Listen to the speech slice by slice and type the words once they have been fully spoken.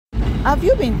Have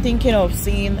you been thinking of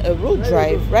seeing a road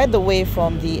drive right away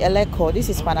from the Eleko? This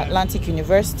is Pan Atlantic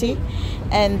University,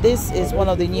 and this is one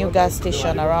of the new gas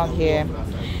stations around here.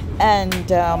 And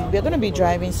we're going to be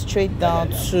driving straight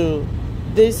down to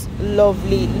this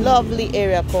lovely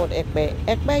area called Epe.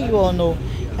 Epe, you all know,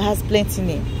 it has plenty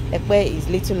name. Epe is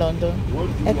Little London.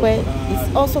 Epe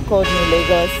is also called New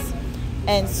Lagos.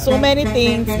 And so many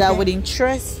things that would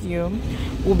interest you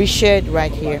will be shared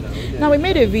right here. Now, we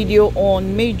made a video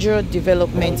on major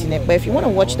development in Epe. If you want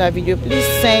to watch that video, please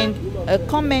send a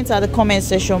comment at the comment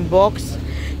section box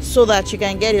so that you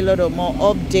can get a lot of more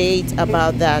updates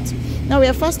about that. Now, we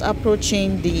are fast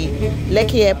approaching the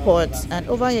Lekki airport, and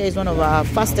over here is one of our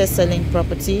fastest selling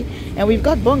property, and we've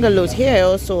got bungalows here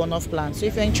also on off plan. So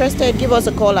if you're interested, give us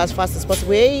a call as fast as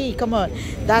possible. Hey, come on,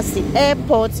 that's the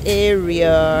airport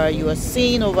area you are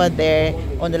seeing over there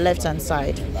on the left hand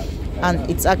side, and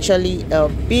it's actually a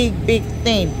big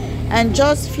thing. And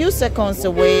just a few seconds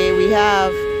away, we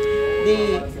have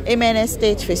the Amen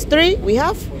Estate Phase 3. We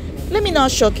have, let me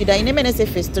not shock you, that in Amen Estate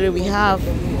Phase 3 we have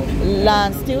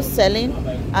land still selling,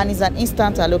 and it's an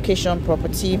instant allocation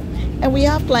property, and we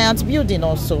have client building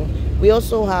also. We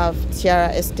also have Tiara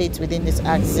Estate within this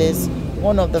axis,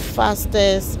 one of the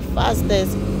fastest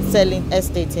selling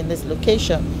estates in this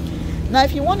location. Now,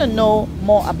 if you want to know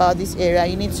more about this area,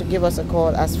 you need to give us a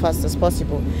call as fast as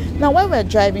possible. Now, when we're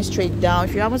driving straight down,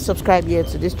 if you haven't subscribed yet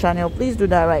to this channel, please do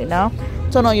that right now.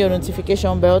 Turn on your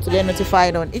notification bell to get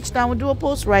notified on each time we do a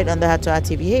post right on the HTH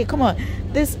TV. Hey, come on,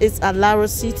 this is Alaro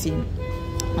City.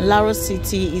 Alaro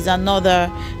City is another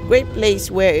great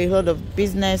place where a lot of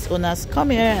business owners come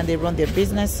here and they run their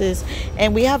businesses.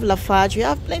 And we have Lafarge, we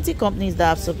have plenty of companies that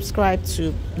have subscribed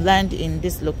to land in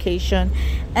this location.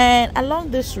 And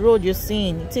along this road you're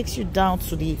seeing, it takes you down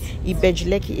to the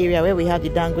Lekki area where we have the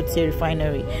Dangote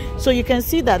refinery. So you can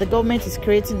see that the government is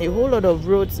creating a whole lot of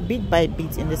roads bit by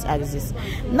bit in this axis.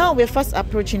 Now we're fast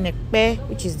approaching Epe,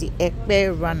 which is the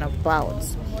Epe runabout.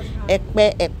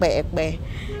 Epe.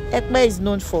 Epe is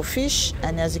known for fish,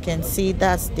 and as you can see,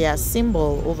 that's their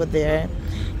symbol over there.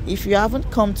 If you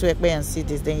haven't come to Epe and see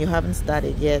this, then you haven't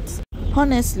started yet.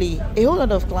 Honestly, a whole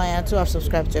lot of clients who have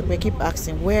subscribed to Epe keep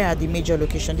asking, where are the major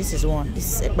locations? This is one.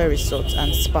 This is Epe Resort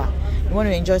and Spa. You want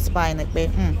to enjoy spa in Epe?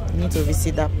 You need to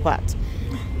visit that part.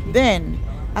 Then,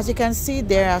 as you can see,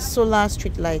 there are solar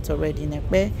street lights already in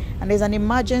Epe, and there's an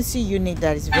emergency unit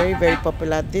that is very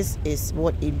popular. This is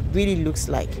what it really looks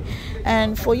like.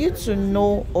 And for you to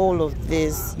know all of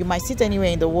this, you might sit anywhere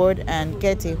in the world and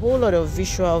get a whole lot of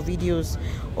visual videos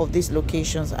of these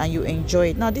locations, and you enjoy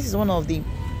it. Now, this is one of the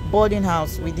boarding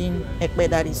house within Epe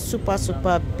that is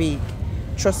super big.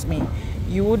 Trust me,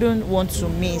 you wouldn't want to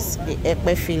miss the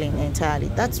Epe feeling entirely.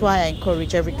 That's why I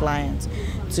encourage every client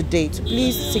today to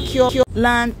please secure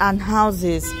land and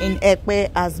houses in Epe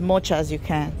as much as you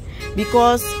can,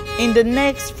 because in the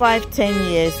next 5-10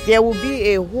 years there will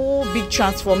be a whole big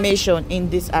transformation in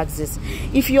this axis.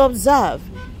 If you observe,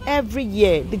 every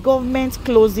year the government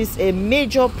closes a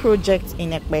major project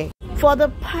in Epe. For the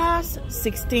past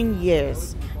 16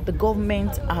 years, the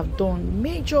government have done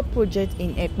major projects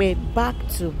in Epe back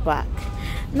to back.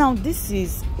 Now, this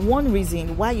is one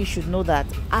reason why you should know that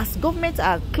as governments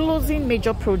are closing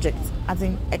major projects, as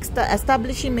in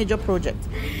establishing major projects,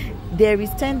 there is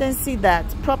tendency that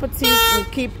properties will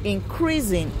keep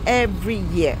increasing every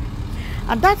year.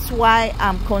 And that's why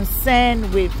I'm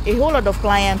concerned with a whole lot of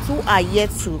clients who are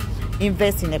yet to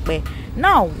invest in Epe.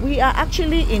 Now, we are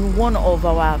actually in one of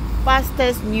our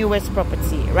fastest, newest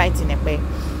property right in Epe.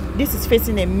 This is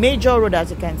facing a major road,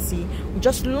 as you can see. We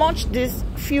just launched this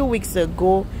a few weeks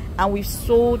ago, and we've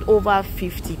sold over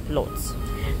 50 plots.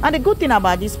 And the good thing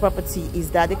about this property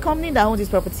is that the company that owns this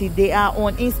property, they are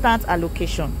on instant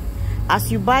allocation.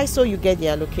 As you buy, so you get the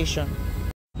allocation.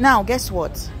 Now, guess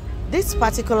what? This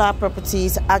particular property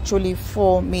is actually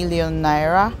 4 million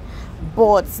naira.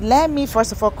 But let me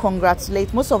first of all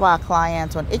congratulate most of our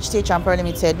clients on HTH Annepearl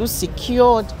Ltd who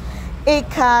secured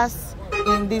acres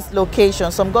in this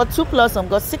location. Some got 2 plots, some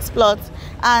got 6 plots,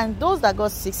 and those that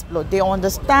got 6 plots, they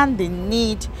understand the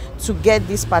need to get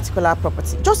this particular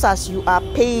property. Just as you are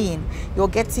paying, you're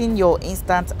getting your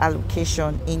instant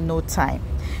allocation in no time,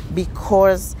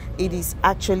 because it is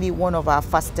actually one of our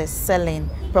fastest selling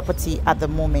property at the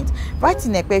moment right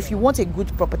in Epe. If you want a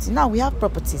good property, now we have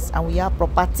properties and we have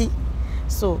property.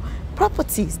 So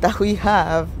properties that we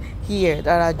have here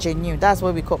that are genuine, that's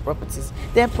what we call properties.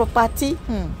 Then property,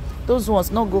 those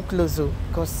ones not go close,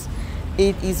 because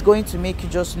it is going to make you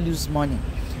just lose money.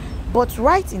 But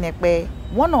right in Epe,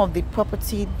 one of the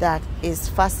property that is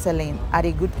fast selling at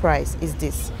a good price is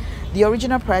this. The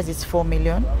original price is 4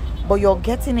 million, but you're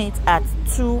getting it at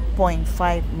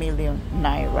 2.5 million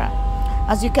naira.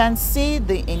 As you can see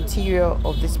the interior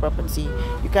of this property,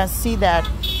 you can see that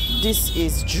this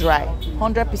is dry,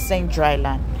 100% dry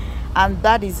land, and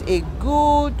that is a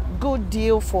good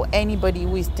deal for anybody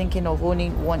who is thinking of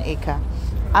owning 1 acre.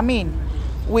 I mean,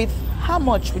 with how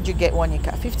much would you get 1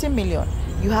 acre? 15 million.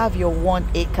 You have your 1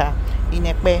 acre in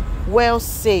Epe, well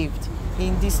saved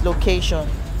in this location,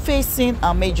 facing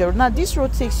a major road. Now this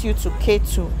road takes you to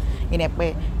Ketu in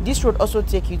Epe. This road also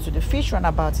takes you to the fish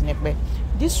runabout in Epe.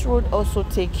 This road also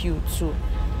takes you to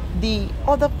the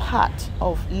other part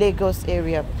of Lagos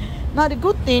area. Now the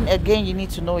good thing again you need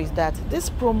to know is that this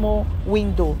promo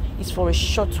window is for a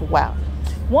short while.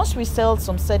 Once we sell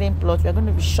some certain plots, we are going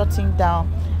to be shutting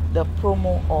down the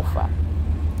promo offer.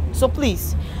 So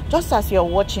please, just as you're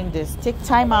watching this, take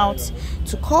time out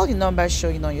to call the number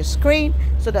showing on your screen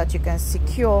so that you can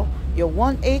secure your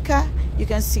 1 acre, you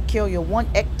can secure your 1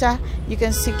 hectare, you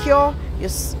can secure your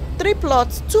 3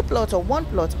 plots, 2 plots, or 1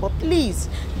 plot. But please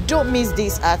don't miss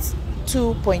this at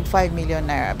 2.5 million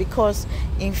naira, because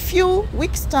in few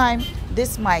weeks time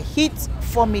this might hit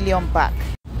 4 million back.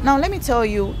 Now let me tell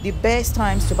you the best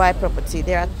times to buy property.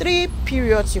 There are 3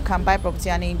 periods you can buy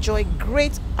property and enjoy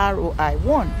great ROI.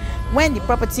 1, when the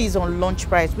property is on launch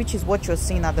price, which is what you're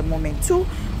seeing at the moment. 2,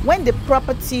 when the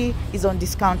property is on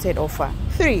discounted offer.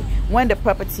 3, when the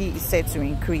property is set to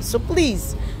increase. So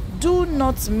please do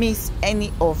not miss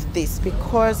any of this,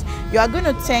 because you are going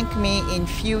to thank me in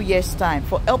few years time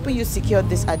for helping you secure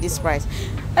this at this price.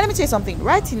 And let me tell you something,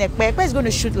 right in Epe is going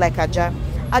to shoot like Aja.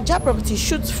 Aja property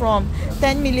shoots from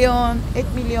 10 million, 8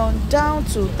 million down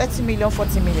to 30 million,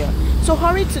 40 million. So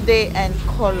hurry today and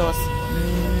call us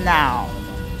now.